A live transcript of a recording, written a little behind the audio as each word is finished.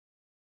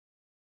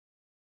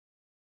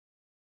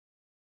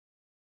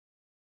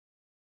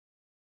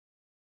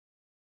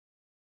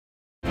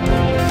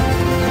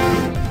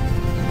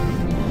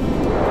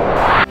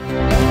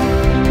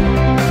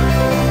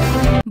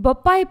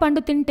బొప్పాయి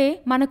పండు తింటే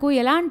మనకు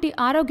ఎలాంటి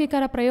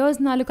ఆరోగ్యకర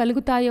ప్రయోజనాలు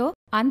కలుగుతాయో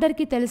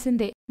అందరికీ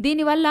తెలిసిందే.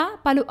 దీనివల్ల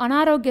పలు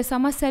అనారోగ్య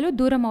సమస్యలు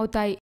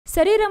దూరమవుతాయి.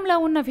 శరీరంలో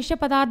ఉన్న విష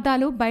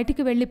పదార్థాలు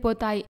బయటికి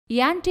వెళ్లిపోతాయి.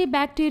 యాంటీ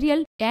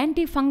బ్యాక్టీరియల్,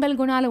 యాంటీ ఫంగల్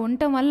గుణాలు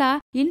ఉండటం వల్ల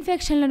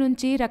ఇన్ఫెక్షన్ల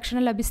నుంచి రక్షణ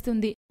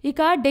లభిస్తుంది.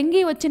 ఇక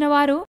డెంగీ వచ్చిన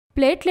వారు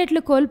ప్లేట్లెట్లు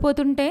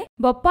కోల్పోతుంటే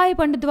బొప్పాయి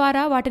పండు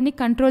ద్వారా వాటిని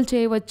కంట్రోల్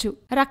చేయవచ్చు.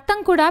 రక్తం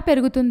కూడా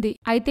పెరుగుతుంది.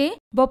 అయితే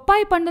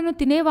బొప్పాయి పండును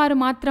తినేవారు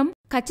మాత్రం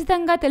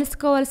ఖచ్చితంగా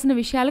తెలుసుకోవాల్సిన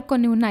విషయాలు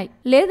కొన్ని ఉన్నాయి.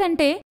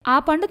 లేదంటే ఆ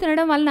పండు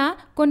తినడం వలన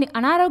కొన్ని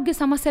అనారోగ్య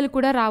సమస్యలు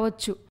కూడా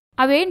రావచ్చు.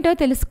 అవేంటో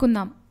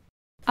తెలుసుకుందాం.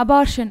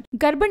 అబార్షన్.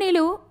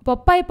 గర్భిణీలు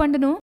బొప్పాయి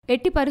పండును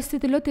ఎట్టి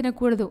పరిస్థితుల్లో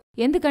తినకూడదు.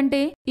 ఎందుకంటే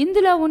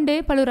ఇందులో ఉండే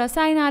పలు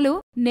రసాయనాలు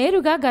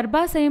నేరుగా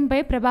గర్భాశయంపై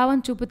ప్రభావం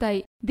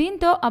చూపుతాయి.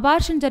 దీంతో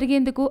అబార్షన్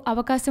జరిగేందుకు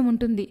అవకాశం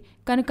ఉంటుంది.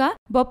 కనుక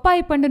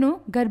బొప్పాయి పండును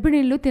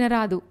గర్భిణీలు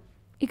తినరాదు.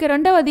 ఇక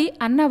రెండవది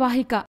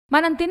అన్నవాహిక.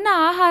 మనం తిన్న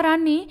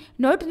ఆహారాన్ని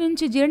నోటి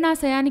నుంచి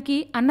జీర్ణాశయానికి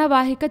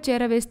అన్నవాహిక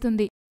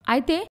చేరవేస్తుంది.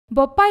 అయితే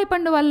బొప్పాయి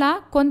పండు వల్ల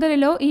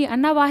కొందరిలో ఈ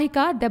అన్నవాహిక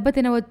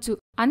దెబ్బతినవచ్చు.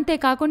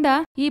 అంతేకాకుండా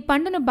ఈ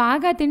పండును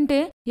బాగా తింటే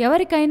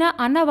ఎవరికైనా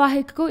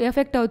అన్నవాహికకు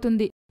ఎఫెక్ట్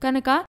అవుతుంది.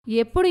 కనుక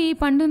ఎప్పుడు ఈ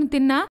పండును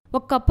తిన్నా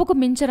ఒక కప్పుకు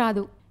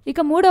మించరాదు. ఇక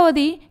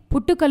మూడవది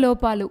పుట్టుక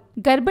లోపాలు.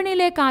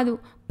 గర్భిణీలే కాదు,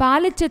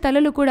 పాలిచ్చే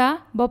తల్లులు కూడా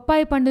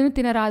బొప్పాయి పండును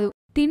తినరాదు.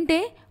 తింటే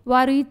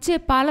వారు ఇచ్చే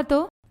పాలతో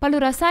పలు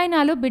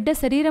రసాయనాలు బిడ్డ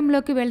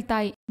శరీరంలోకి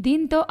వెళ్తాయి.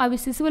 దీంతో అవి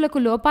శిశువులకు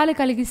లోపాలు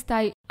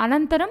కలిగిస్తాయి.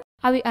 అనంతరం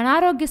అవి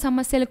అనారోగ్య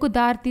సమస్యలకు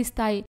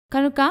దారితీస్తాయి.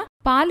 కనుక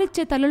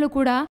పాలిచ్చే తల్లులు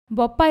కూడా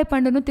బొప్పాయి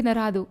పండును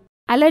తినరాదు.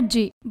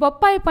 అలర్జీ.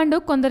 బొప్పాయి పండు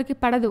కొందరికి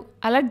పడదు,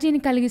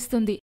 అలర్జీని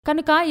కలిగిస్తుంది.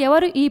 కనుక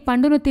ఎవరు ఈ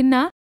పండును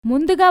తిన్నా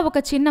ముందుగా ఒక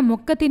చిన్న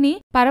ముక్క తిని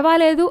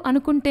పర్వాలేదు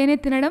అనుకుంటేనే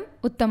తినడం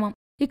ఉత్తమం.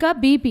 ఇక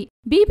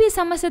బీపీ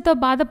సమస్యతో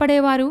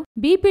బాధపడేవారు,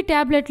 బీపీ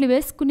టాబ్లెట్లు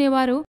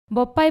వేసుకునేవారు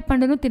బొప్పాయి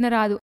పండును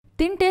తినరాదు.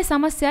 తింటే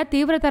సమస్య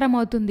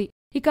తీవ్రతరమవుతుంది.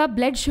 ఇక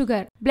బ్లడ్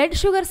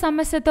షుగర్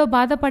సమస్యతో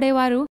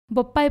బాధపడేవారు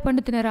బొప్పాయి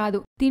పండు తినరాదు.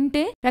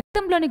 తింటే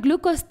రక్తంలోని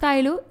గ్లూకోజ్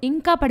స్థాయిలు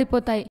ఇంకా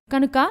పడిపోతాయి.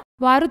 కనుక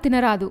వారు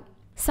తినరాదు.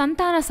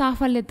 సంతాన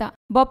సాఫల్యత.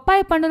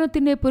 బొప్పాయి పండును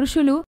తినే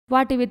పురుషులు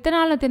వాటి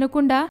విత్తనాలను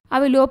తినకుండా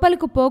అవి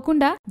లోపలకు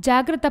పోకుండా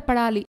జాగ్రత్త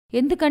పడాలి.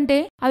 ఎందుకంటే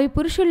అవి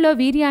పురుషుల్లో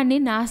వీర్యాన్ని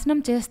నాశనం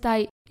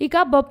చేస్తాయి.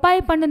 ఇక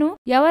బొప్పాయి పండును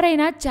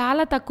ఎవరైనా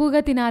చాలా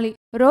తక్కువగా తినాలి.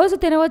 రోజు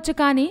తినవచ్చు,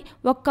 కానీ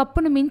ఒక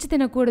కప్పును మించి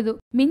తినకూడదు.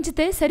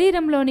 మించితే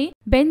శరీరంలోని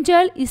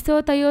బెంజాల్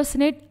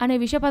ఇసోథయోసినేట్ అనే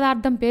విష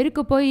పదార్థం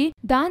పేరుకుపోయి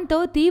దాంతో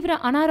తీవ్ర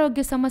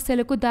అనారోగ్య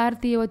సమస్యలకు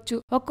దారితీయవచ్చు.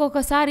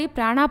 ఒక్కొక్కసారి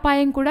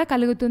ప్రాణాపాయం కూడా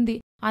కలుగుతుంది.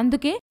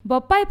 అందుకే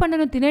బొప్పాయి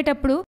పండును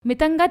తినేటప్పుడు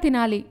మితంగా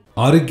తినాలి.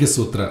 ఆరోగ్య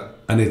సూత్ర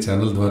అనే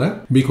ఛానల్ ద్వారా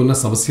మీకున్న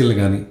సమస్యలు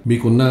గాని,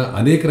 మీకున్న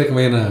అనేక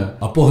రకమైన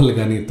అపోహలు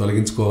గాని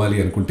తొలగించుకోవాలి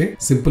అనుకుంటే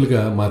సింపుల్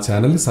గా మా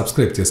ఛానల్ ని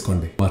సబ్స్క్రైబ్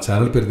చేసుకోండి. మా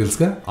ఛానల్ పేరు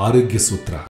తెలుసుగా, ఆరోగ్య సూత్ర.